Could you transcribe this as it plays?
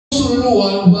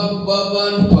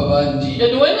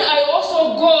when I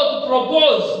also go to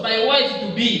propose my wife to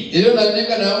be,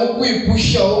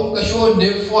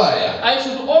 I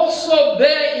should also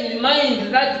bear in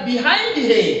mind that behind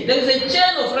her there is a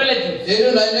chain of relatives.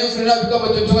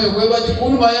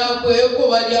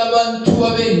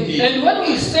 And when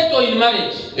we settle in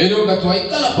marriage,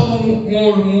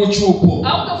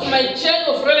 out of my chain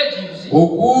of relatives,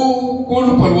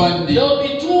 there will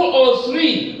be 2 or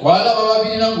 3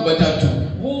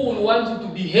 who will want you to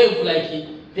behave like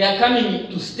they are coming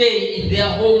to stay in their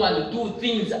home and do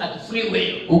things at free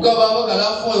will.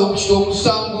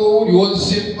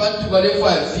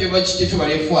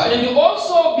 And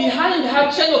also behind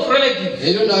her chain of relatives,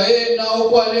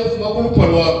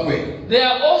 there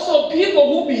are also people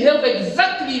who behave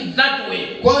exactly that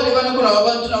way.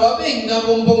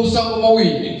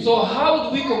 So how do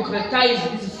we concretize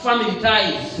these family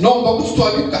ties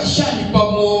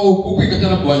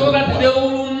so that they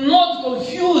will not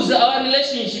confuse our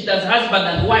relationship as husband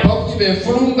and wife?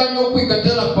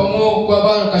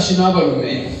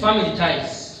 Family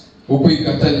ties.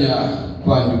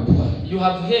 You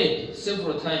have heard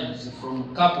several times from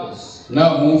couples.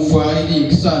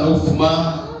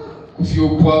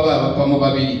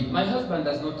 My husband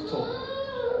does not talk.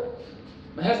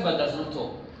 My husband does not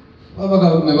talk.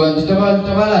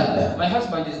 My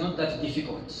husband is not that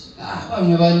difficult.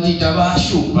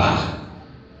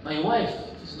 My wife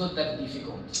is not that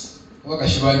difficult.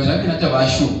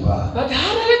 But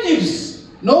her relatives,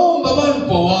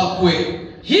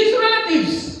 his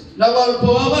relatives,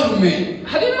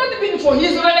 had it not been for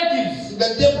his relatives,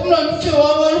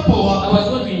 I was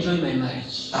going to enjoy my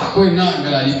marriage.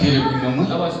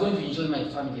 I was going to enjoy my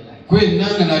family life.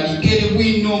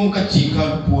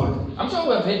 I'm sure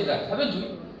we have heard that, haven't we?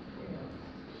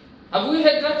 Have we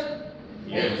heard that?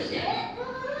 Yes.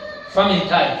 Family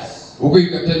ties.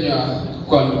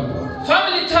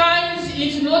 Family ties,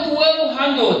 if not well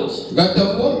handled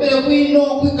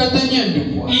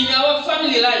in our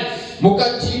family life,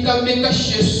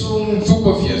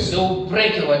 they will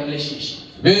break our relationship.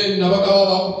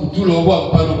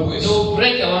 They will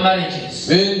break our marriages.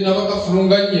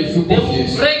 They will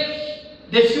break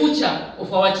the future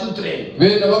of our children.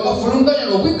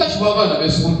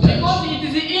 Because it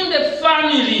is in the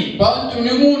family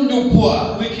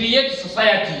we create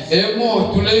societies.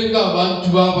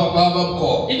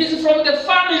 It is from the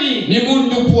family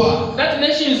that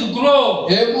nations grow.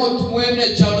 It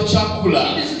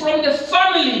is from the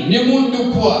family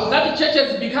that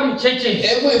churches become churches.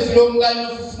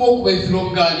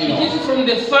 It is from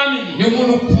the family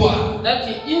that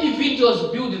the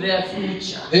individuals build their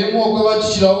future.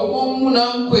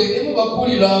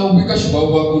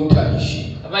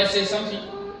 Have I said something?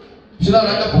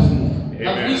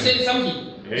 Have we said something?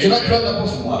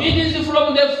 It is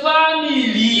from the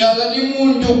family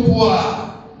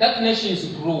that nations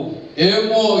grow.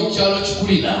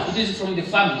 It is from the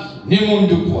family.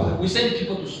 We send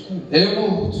people to school.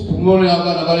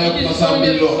 It is from the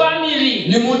family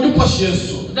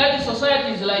that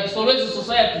society is like Solwezi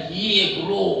society here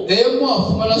grow.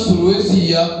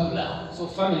 So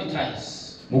family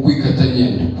ties.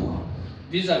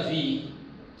 Vis-a-vis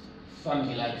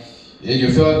family life.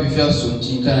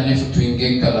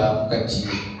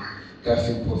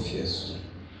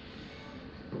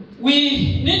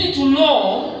 We need to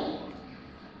know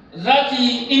that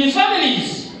in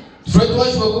families,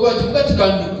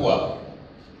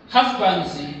 husbands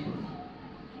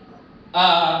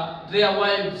are their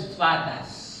wives'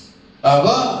 fathers.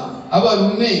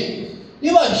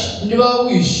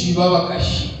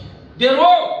 The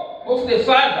role of the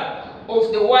father,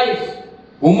 of the wife,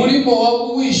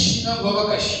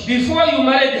 before you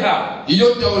married her,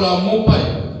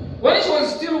 when she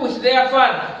was still with their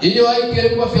father,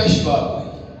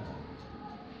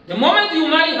 the moment you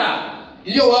marry her,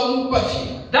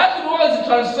 that role is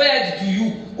transferred to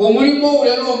you.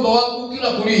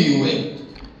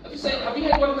 Have you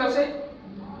heard what I said?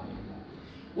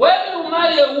 When you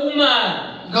marry a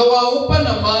woman,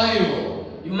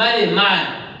 you marry a man,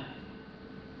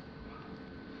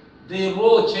 the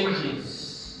role changes.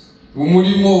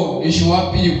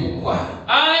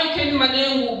 I can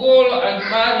Manengu go and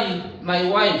marry my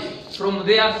wife from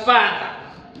their father.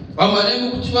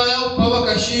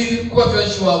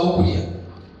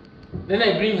 Then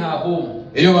I bring her home.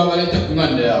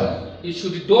 It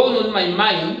should dawn on my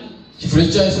mind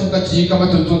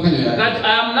that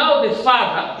I am now the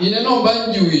father,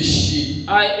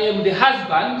 I am the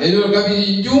husband,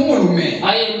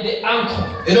 I am the uncle,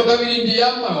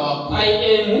 I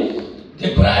am the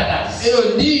brothers,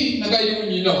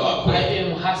 I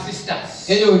am her sisters.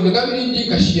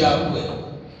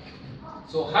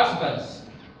 So husbands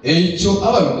echo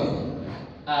abalume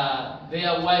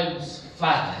their wives'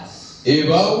 fathers.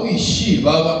 ebawishi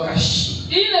babakashi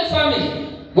In a family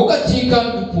mukatika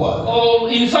ndupwa or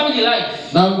in family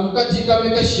life, na mukatika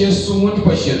mekashi Yesu muntu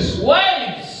pa Yesu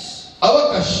wives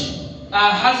abakashi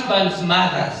are husbands'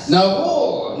 mothers.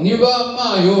 nabo niba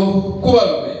mayo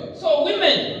kubalume. So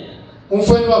women,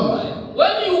 umfani wa mayo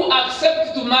when you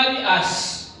accept to marry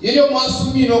us, iyo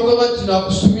mwasumina okabati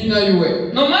nakusumina iwe,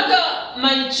 no matter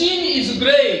my chin is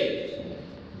grey,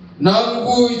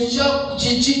 nangu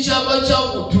chichi chaba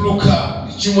chakutuluka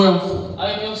chimwemfu,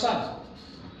 I am your son.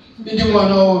 ndi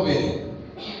mwana wobe.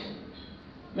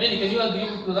 Men, can you agree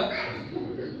with that?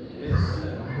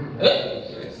 Yes.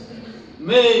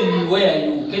 Men, where are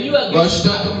you? Can you agree?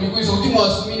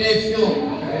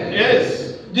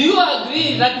 Yes. Do you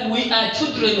agree that we are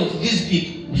children of these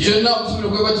people?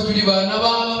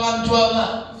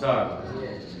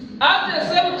 At the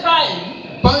same time,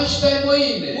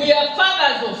 we are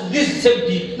fathers of these same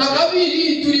people. That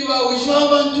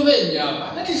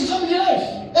is family life.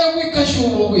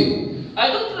 I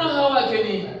don't know how I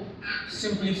can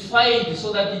simplify it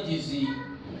so that it is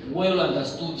well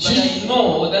understood, but I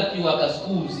know that you are at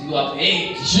schools, you have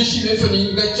hate.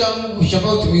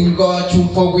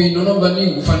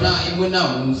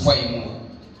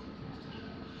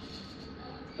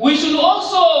 We should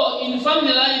also, in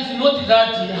family life, note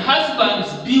that husbands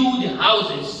build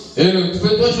houses.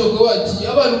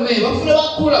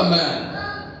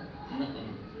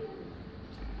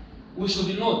 We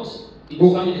should note in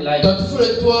family life.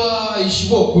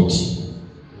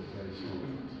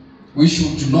 We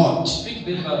should not Speak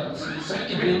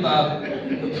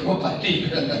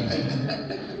property.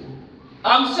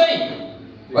 I'm saying,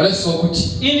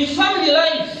 in family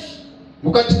life,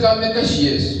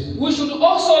 we should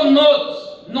also not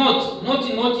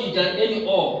it at any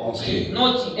O. Okay.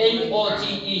 Not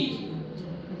NOTE.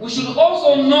 We should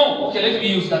also know. Okay, let me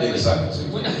use that. Exactly.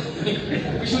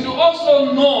 We should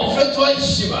also know that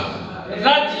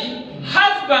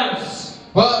husbands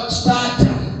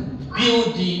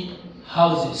build the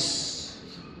houses,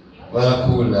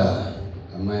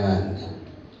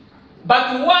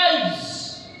 but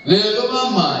wives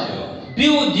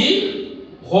build the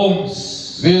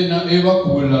homes.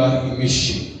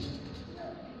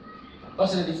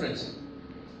 What's the difference?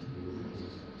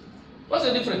 What's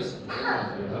the difference?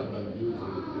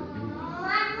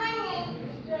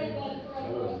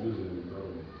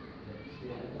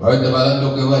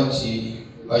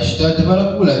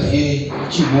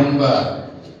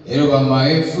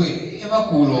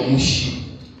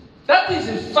 That is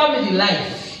a family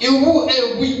life.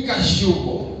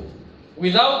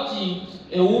 Without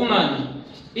a woman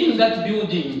in that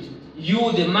building,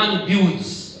 you, the man,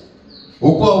 builds.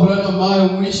 Your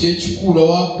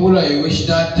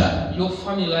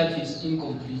family life is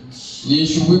incomplete.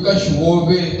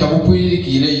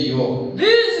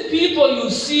 These people you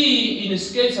see in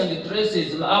skirts and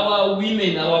dresses, our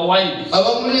women, our wives,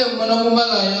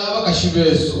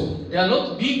 they are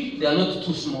not big, they are not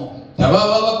too small.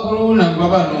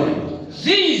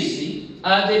 These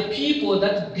are the people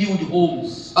that build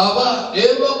homes.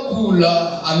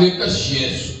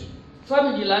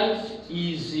 Family life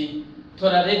is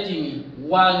tolerating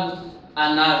one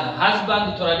another.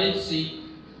 Husband tolerates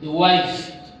the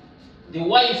wife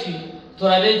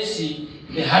tolerates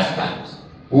the husband.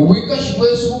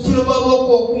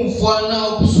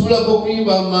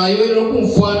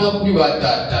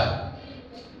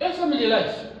 A family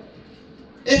life.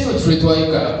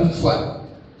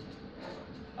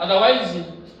 Otherwise,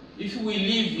 if we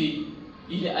live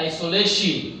in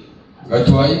isolation,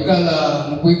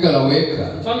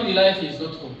 family life is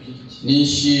not complete.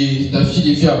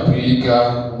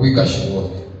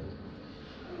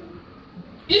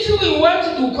 If we want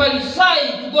to qualify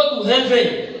to go to heaven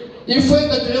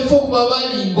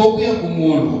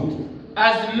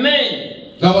as men,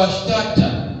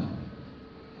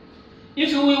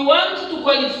 if we want to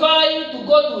qualify to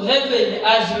go to heaven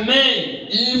as men,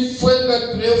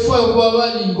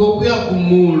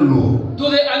 to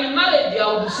the unmarried, I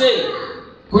would say,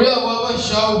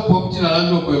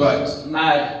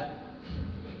 marry.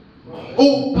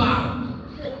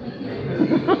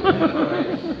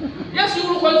 Yes, you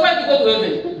will qualify to go to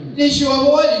heaven.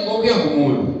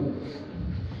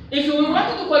 If you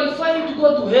want to qualify to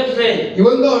go to heaven,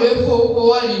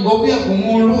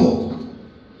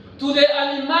 to the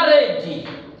unmarried,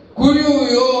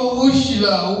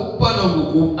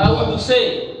 I would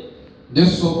say,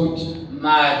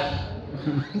 marry.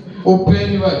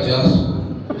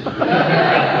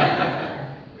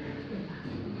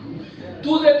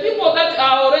 To the people that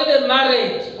are already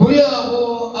married,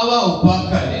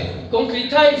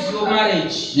 Concretize your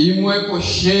marriage.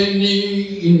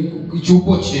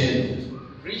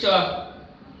 Preacher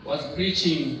was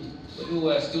preaching when we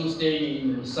were still staying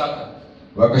in Lusaka.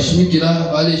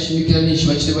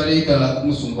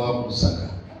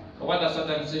 What a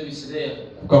certain service there.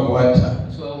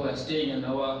 So we were staying, and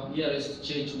our nearest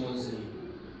church was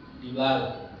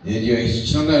Libala.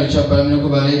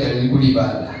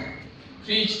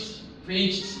 Preached.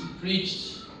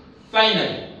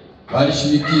 Finally,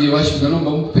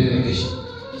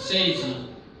 he says,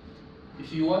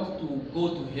 if you want to go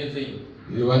to heaven,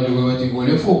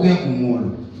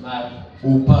 marry.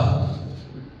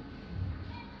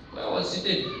 I was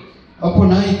seated.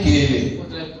 I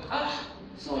was like,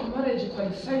 so marriage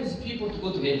qualifies people to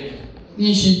go to heaven.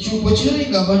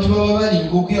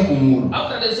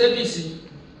 After the service,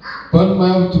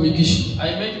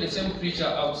 I met the same preacher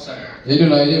outside.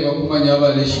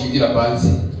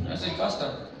 I said, Pastor,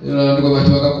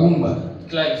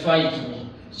 clarify to me.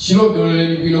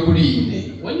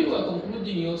 When you were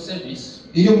concluding your service,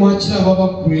 in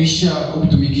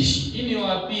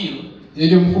your appeal,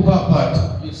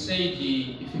 you said,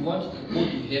 if you want to go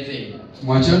to heaven,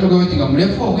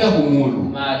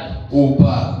 marry.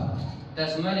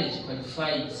 Does marriage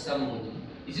qualify someone?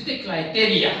 Is it a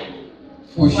criteria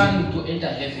for one to enter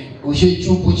heaven?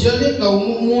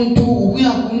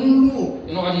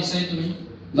 You know what he said to me?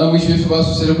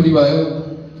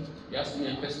 He asked me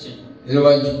a question.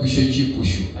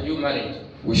 Are you married?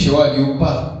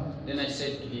 Then I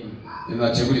said to him,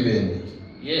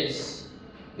 yes,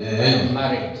 I am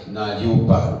married. And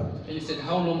he said,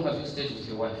 how long have you stayed with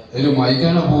your wife?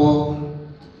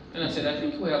 And I said, I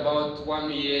think we're about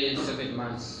 1 year, 7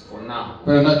 months for now.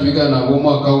 And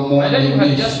then you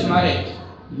had just married.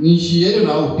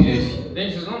 Then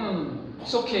he says, no.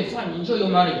 It's okay, fine, enjoy your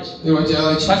marriage. But when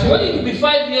it will be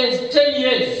 5 years, 10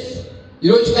 years,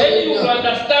 then you will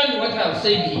understand what I have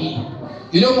said here.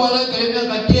 Because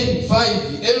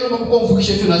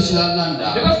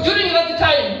during that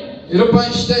time,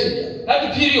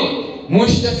 that period,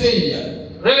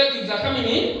 relatives are coming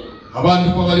in.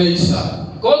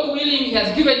 God willing, He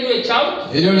has given you a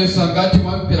child. And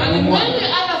many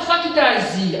other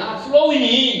factors are flowing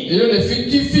in.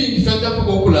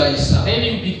 Then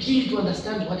you begin to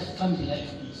understand what family life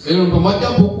is.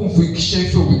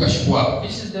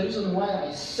 This is the reason why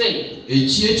I say,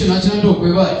 if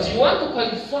you want to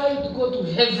qualify to go to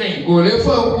heaven,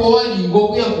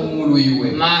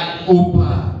 marry.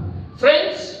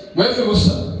 Friends,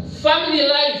 family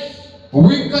life,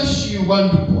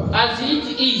 as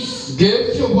it is,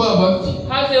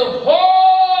 has a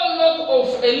whole lot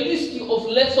of a list of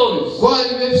lessons.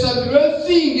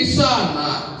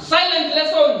 Silent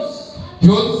lessons. In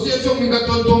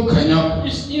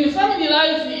family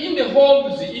life, in the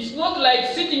homes, it's not like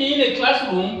sitting in a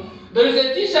classroom. There is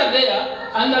a teacher there,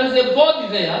 and there is a board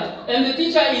there, and the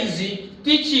teacher is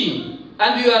teaching,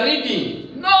 and you are reading.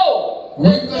 No!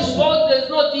 There's no board, there's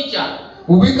no teacher.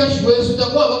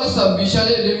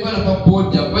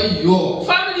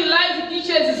 Family life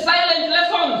teaches silent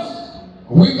lessons.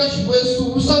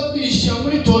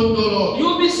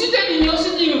 You'll be seated in your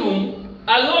sitting room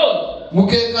alone.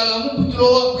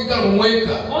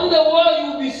 On the wall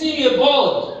you'll be seeing a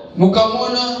board.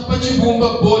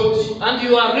 And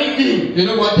you are reading.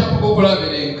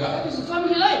 That is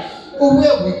family life.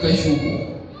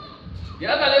 The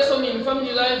other lesson in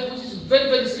family life, which is very,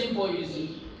 very simple, is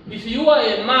if you are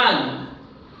a man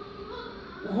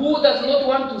who does not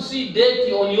want to see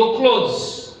dirty on your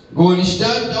clothes,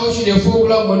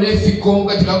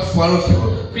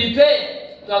 prepare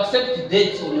to accept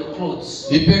dates on your clothes.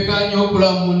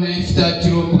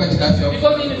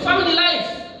 Because in family life,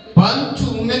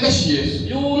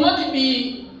 you will not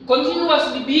be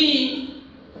continuously be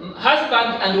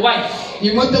husband and wife.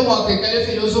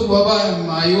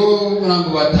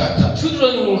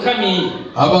 Children will come in.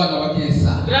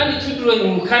 Grandchildren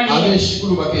will come in.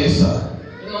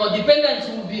 Dependents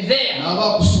will be there.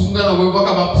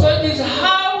 So it is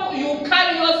how you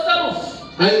carry yourself,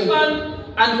 husband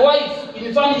and wife,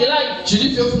 in family life.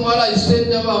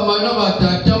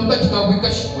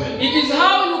 It is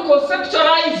how you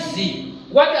conceptualize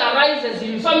what arises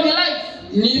in family life.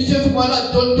 It is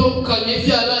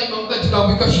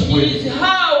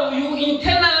how you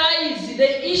internalize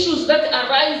the issues that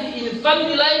arise in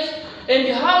family life and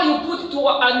how you put to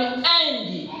an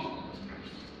end.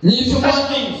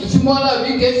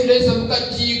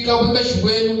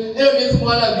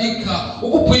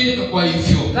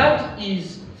 That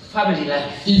is family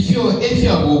life.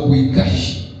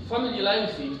 Family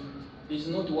life is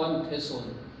not one person.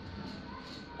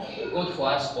 God for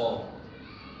us all.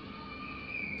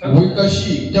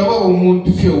 Wikashi, Java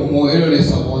umuntu fio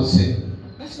umoelelesa bonse.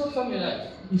 That's not family life.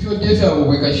 If you defa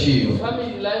wikashi.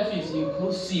 Family life is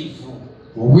inclusive.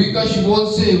 Wikashi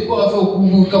bonse kwa fa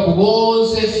kuvuka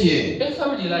bonse fie. A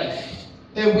family life.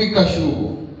 Wikashi.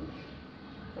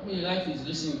 Family life is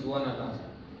listening to one another.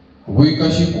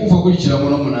 Wikashi kumva kulichira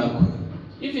mwana munako.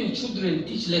 Even children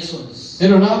teach lessons.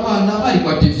 Because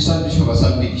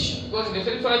the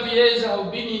 35 years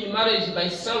I've been in marriage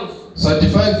myself.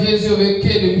 35 years of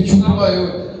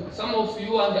Some of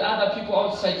you and the other people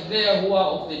outside there who are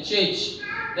of the church,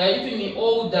 they are even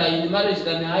older in marriage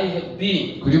than I have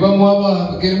been.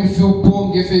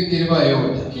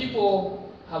 People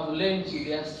have learned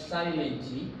their silent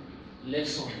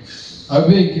lessons.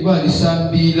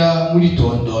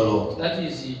 That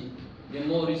is the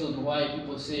more reason why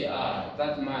people say,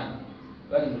 that man,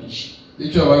 very rich.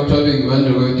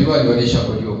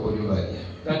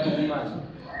 That woman,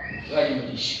 very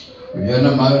rich.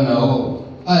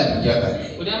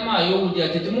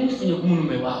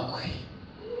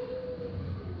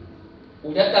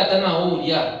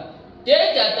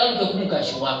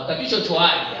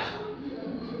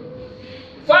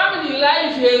 Family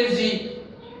life has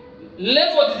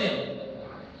leveled them.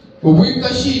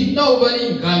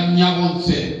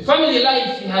 Family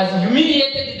life has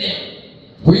humiliated them.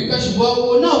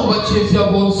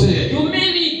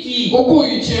 Humility. Family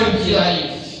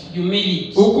life.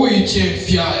 Humility.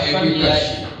 Family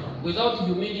life. Without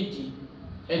humility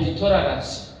and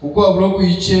tolerance.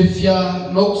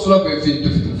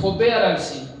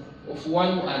 Forbearance of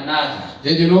one another.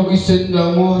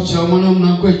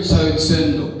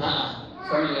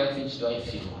 Family life is do I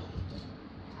feel.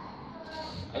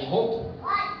 I hope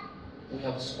we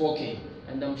have spoken,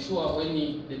 and I'm sure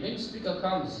when the main speaker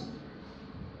comes,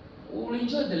 we will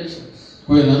enjoy the lessons.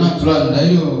 And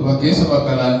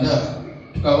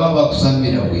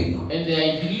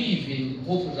I believe and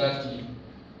hope that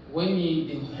when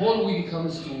the whole week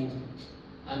comes to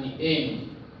an end,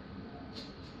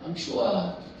 I'm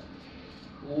sure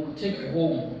we will take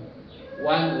home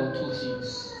one or two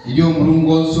things.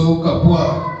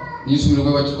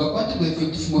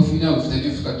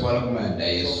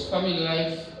 So family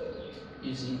life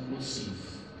is inclusive.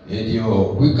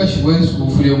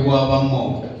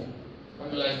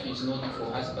 Family life is not for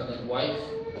husband and wife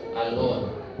alone.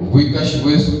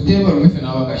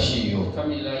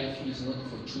 Family life is not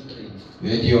for children.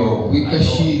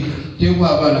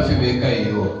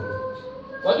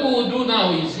 What we will do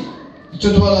now is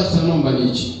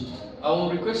I will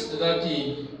request that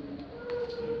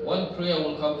one prayer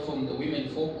will come from the women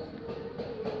folk,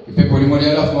 and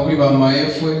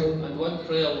one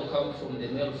prayer will come from the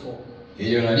male folk.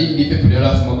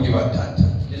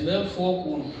 The male folk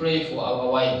will pray for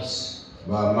our wives.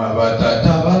 You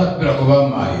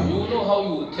know how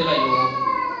you will tell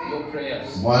your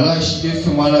prayers.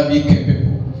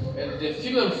 And the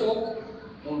female folk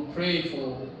will pray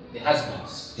for the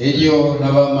husbands. You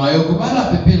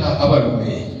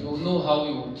know how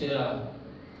you will tell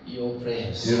your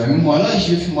prayers.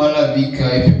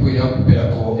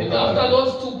 And after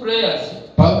those two prayers,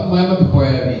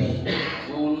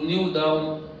 we will kneel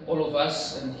down, all of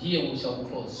us, and here we shall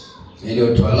close. So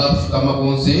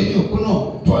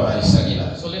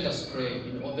let us pray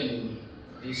in opening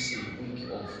this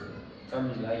week of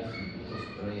family life of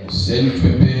prayers.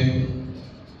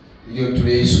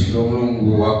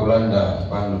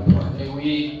 May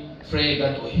we pray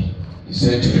that way.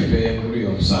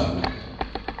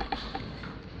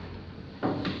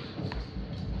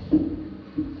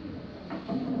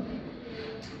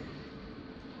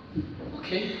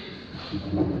 Okay.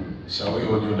 Shall we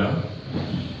all do that?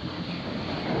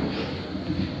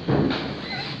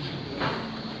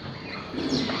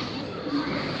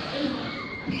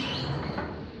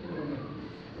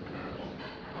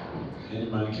 Any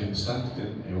man can start,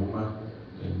 then a woman,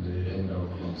 then the elder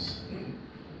will close.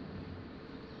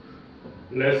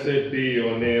 Blessed be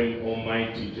your name,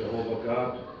 Almighty Jehovah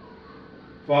God.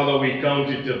 Father, we count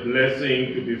it a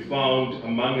blessing to be found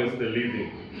among us the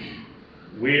living.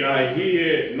 We are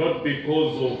here not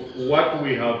because of what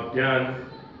we have done.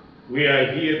 We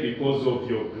are here because of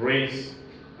your grace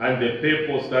and the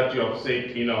purpose that you have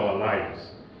set in our lives.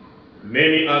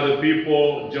 Many other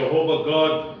people, Jehovah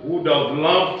God, would have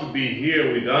loved to be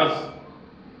here with us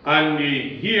and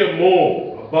hear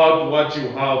more about what you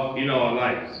have in our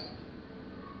lives.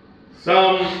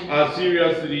 Some are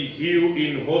seriously ill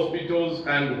in hospitals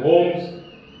and homes.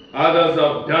 Others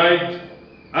have died.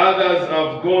 Others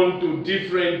have gone to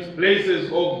different places,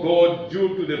 oh God,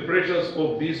 due to the pressures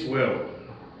of this world.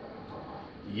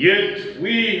 Yet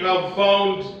we have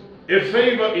found a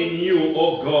favor in you,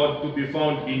 oh God, to be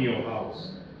found in your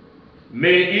house.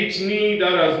 May each knee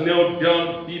that has knelt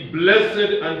down be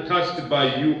blessed and touched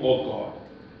by you, O God.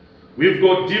 We've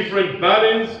got different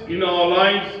burdens in our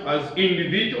lives as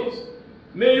individuals.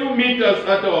 May you meet us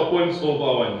at our points of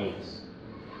our needs.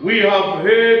 We have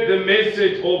heard the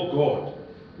message of God.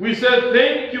 We say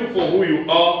thank you for who you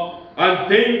are and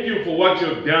thank you for what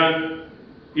you've done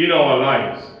in our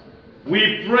lives.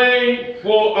 We pray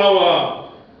for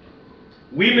our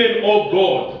women of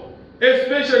God,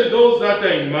 especially those that are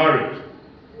in marriage.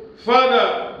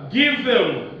 Father, give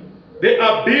them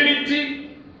the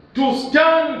ability to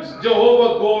stand,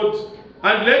 Jehovah God,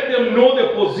 and let them know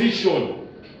the position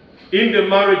in the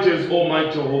marriages,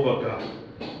 Almighty Jehovah God.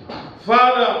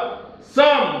 Father,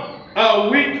 some are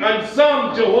weak and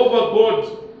some, Jehovah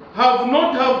God, have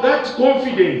not have that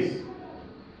confidence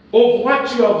of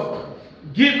what you have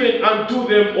given unto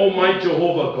them, Almighty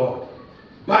Jehovah God.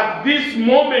 But this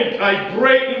moment I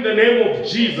pray in the name of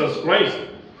Jesus Christ,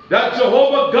 that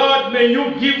Jehovah God, may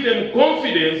you give them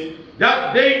confidence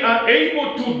that they are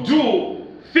able to do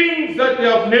things that they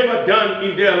have never done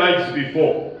in their lives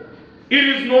before. It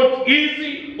is not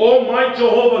easy, Almighty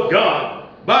Jehovah God,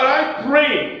 but I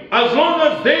pray, as long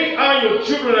as they are your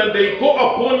children and they call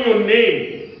upon your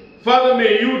name, Father,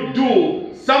 may you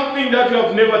do something that you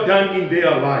have never done in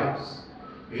their lives.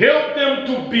 Help them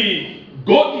to be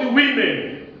godly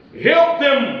women. Help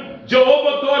them,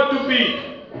 Jehovah God, to be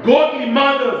godly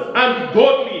mothers and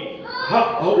godly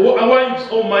wives,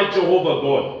 Almighty Jehovah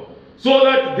God, so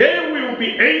that they will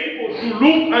be able to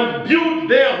look and build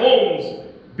their homes,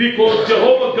 because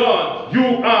Jehovah God,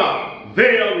 you are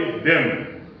there with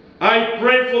them. I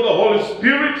pray for the Holy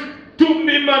Spirit to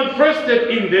be manifested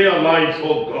in their lives,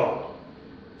 oh God.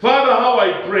 Father, how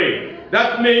I pray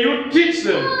that may you teach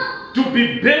them to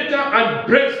be better and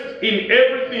best in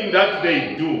everything that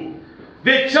they do.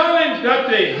 The challenge that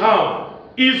they have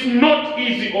is not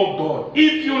easy, oh God.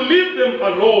 If you leave them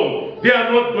alone, they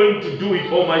are not going to do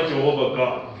it, Almighty Jehovah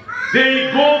God.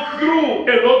 They go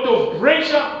through a lot of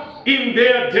pressure in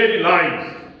their daily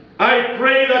lives. I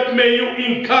pray that may you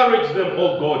encourage them,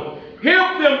 oh God.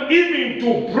 Help them even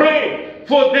to pray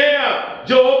for their,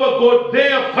 Jehovah God,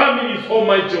 their families,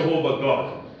 Almighty Jehovah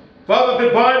God. Father,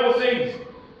 the Bible says,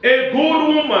 a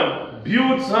good woman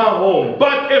builds her home,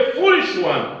 but a foolish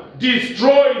one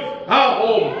destroys her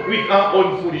home with her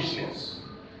own foolishness.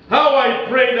 How I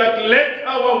pray that let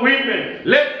our women,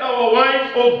 let our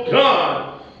wives of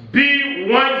God be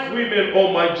wise women,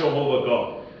 Almighty Jehovah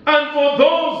God. And for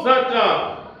those that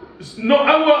who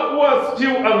are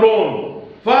still alone,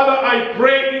 Father, I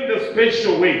pray in the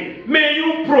special way, may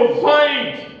you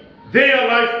provide their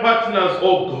life partners,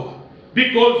 oh God,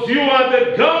 because you are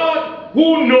the God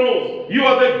who knows, you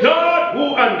are the God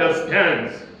who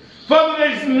understands. Father,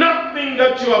 there is nothing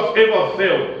that you have ever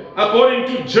failed.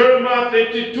 According to Jeremiah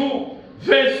 32,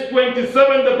 verse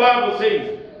 27, the Bible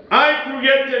says, I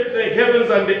created the heavens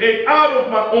and the earth out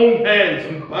of my own hands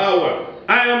and power.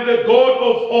 I am the God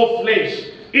of all flesh.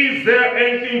 Is there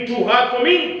anything too hard for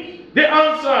me? The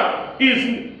answer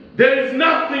is, there is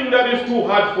nothing that is too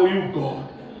hard for you, God.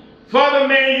 Father,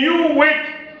 may you work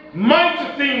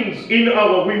mighty things in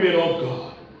our women, oh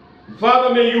God.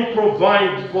 Father, may you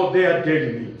provide for their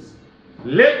daily needs.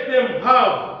 Let them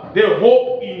have the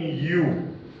hope in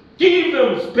you. Give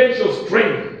them special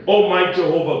strength, Almighty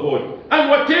Jehovah God. And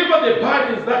whatever the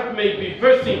burdens that may be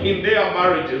facing in their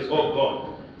marriages, oh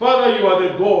God, Father, you are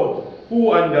the God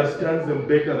who understands them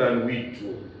better than we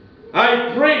do.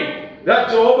 I pray that,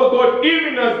 Jehovah God,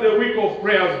 even as the week of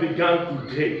prayer has begun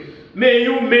today, may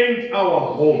you mend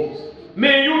our homes.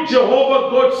 May you, Jehovah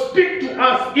God, speak to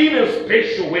us in a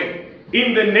special way.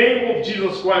 In the name of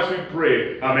Jesus Christ we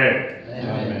pray. Amen.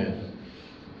 Amen.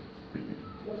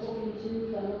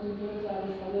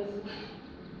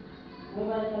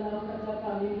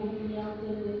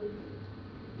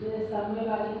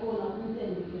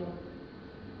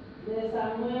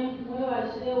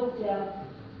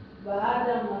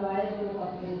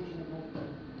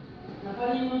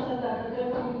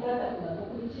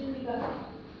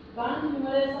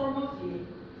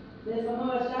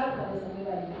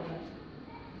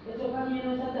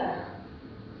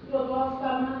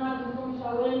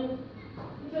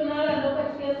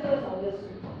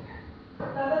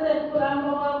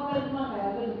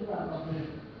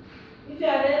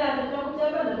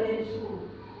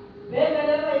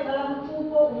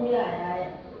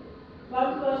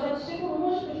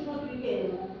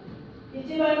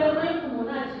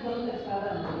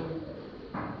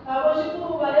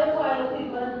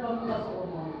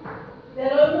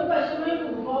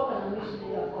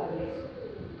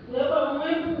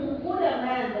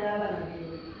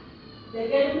 They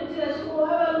get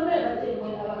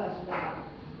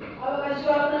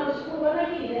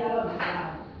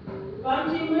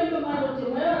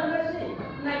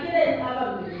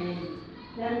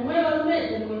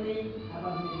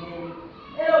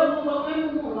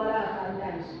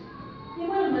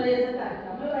Imwe mmaleza tata,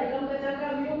 mwewa ikamukachaka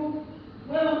myumu,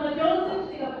 mwewa mnajonze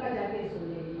kutika kukachaka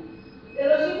isoneri.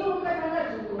 Ero shikuru kukachaka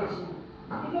chukochi.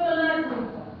 Ikolo nati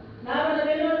mfa. Na abana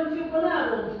bene mfyuko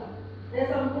nabo mfa.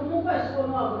 Lesa mkumuka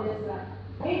shikono wabo lesa.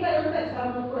 Mwika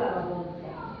mukachaka mkura wabo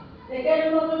mfa. Lekeni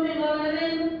mwakumbi mwana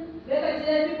nenu, beka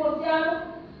chile vipo vyabo.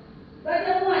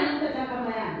 Bate mwani mukachaka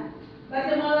mayani.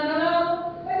 Bate mwana wabo,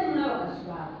 bate mwana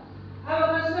wakashibabo. Aba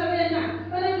kashibabena,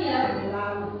 bane kila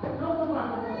wabo. Noko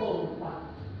mwana mkumuka.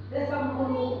 Lesa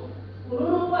mkunu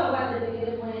ulunu kwa wate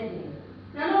dekele mwene.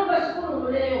 Na nomba shukuru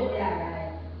muleo mwaya.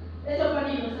 Eso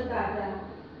panino setata.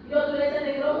 Yo tuleta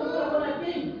dekele ukura kona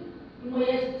pingi. Imo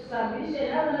Yesu tusabilishe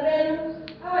na benu.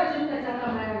 Awa chimka chaka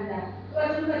mayanda.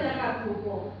 Awa chimka chaka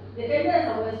kupo.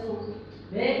 Dekendeza wesu.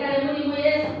 Beka imo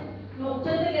Yesu. No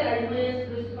kutetekera imo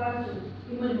Yesu Kristo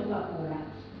imo ni mukakura.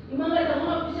 Imo ngata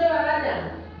mwa kushera ada.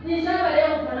 Ni shamba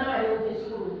leo kana wa leo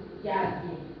keshukuru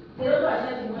yake. Kero to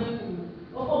ashati mwengu.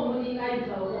 Oko muri kai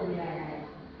fa oko myaya.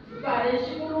 Pare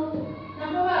shukuru na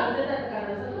kwa zeta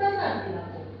takana sa tunasante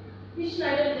nako.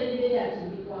 Ishna yote ni ya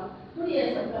tindikwa. Muri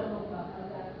Yesu kama kwa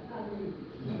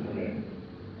amen.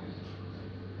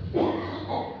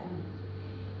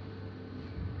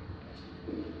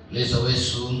 Lesa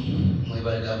wesu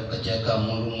mwibalika mkachaka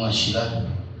mundu mwashila.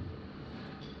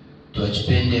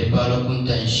 Tuachipende palo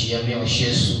kuntanshia mya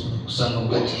Yesu kusanga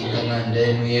mkatika na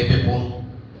ndenu yepepo.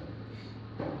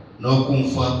 No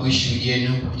kumfa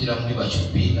kwishujenu kutila muri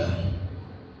bachupila.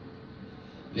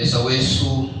 Lesa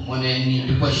wesu mwaneni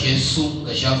ndikwa Yesu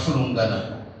kashafurungana.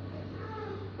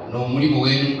 No mulimo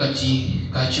wenu mkati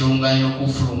kachirungana no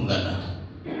kufurungana.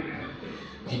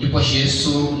 Ndikwa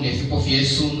Yesu nefipo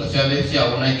Yesu ngafyabe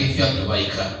fyaona ke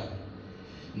fyatubaika.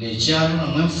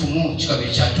 Nechano na mfumu chikabe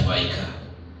chatubaika.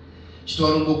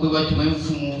 Chitwarungo kwe bati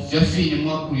mfumu fyafini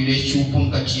mwakulire chupo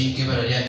mkati kebala